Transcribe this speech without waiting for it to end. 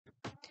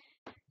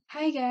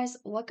Hi guys,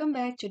 welcome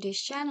back to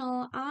this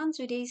channel. On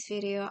today's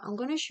video, I'm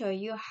going to show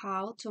you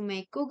how to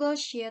make Google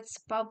Sheets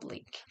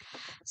public.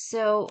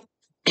 So,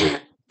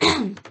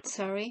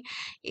 sorry,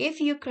 if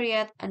you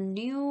create a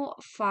new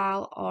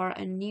file or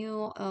a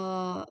new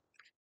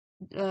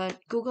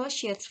Google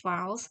Sheets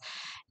files,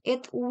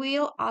 it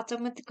will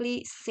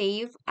automatically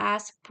save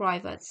as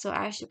private. So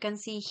as you can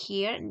see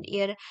here,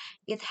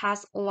 it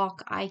has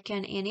lock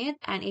icon in it,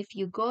 and if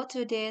you go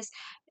to this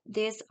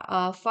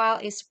file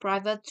is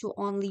private to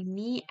only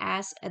me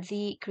as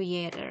the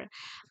creator.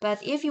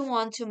 But if you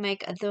want to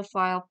make the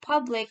file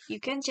public, you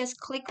can just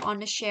click on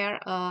the share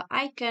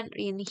icon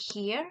in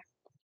here,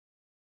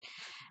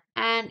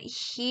 and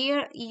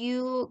here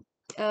you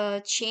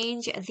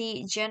change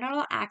the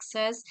general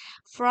access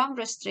from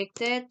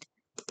restricted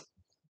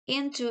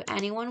into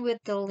anyone with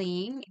the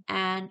link,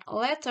 and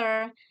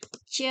later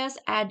just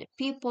add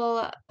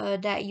people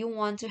that you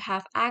want to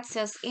have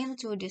access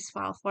into this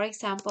file. For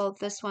example,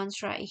 this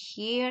one's right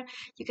here,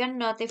 you can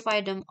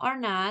notify them or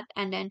not,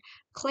 and then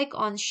click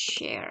on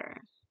share.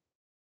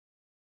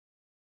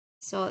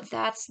 So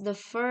that's the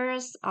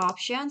first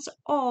options,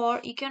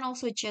 or you can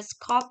also just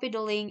copy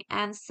the link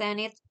and send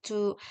it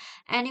to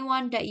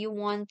anyone that you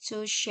want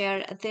to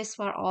share this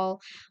file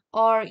all,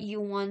 or you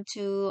want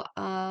to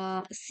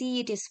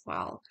see this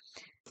file.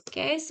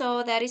 Okay,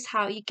 so that is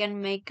how you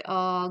can make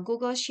a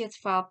Google Sheets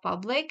file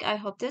public. I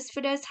hope this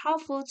video is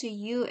helpful to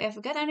you. If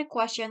you got any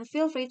question,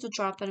 feel free to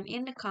drop them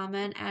in the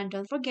comment, and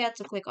don't forget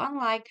to click on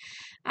like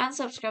and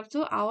subscribe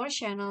to our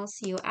channel.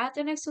 See you at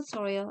the next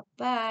tutorial.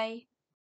 Bye.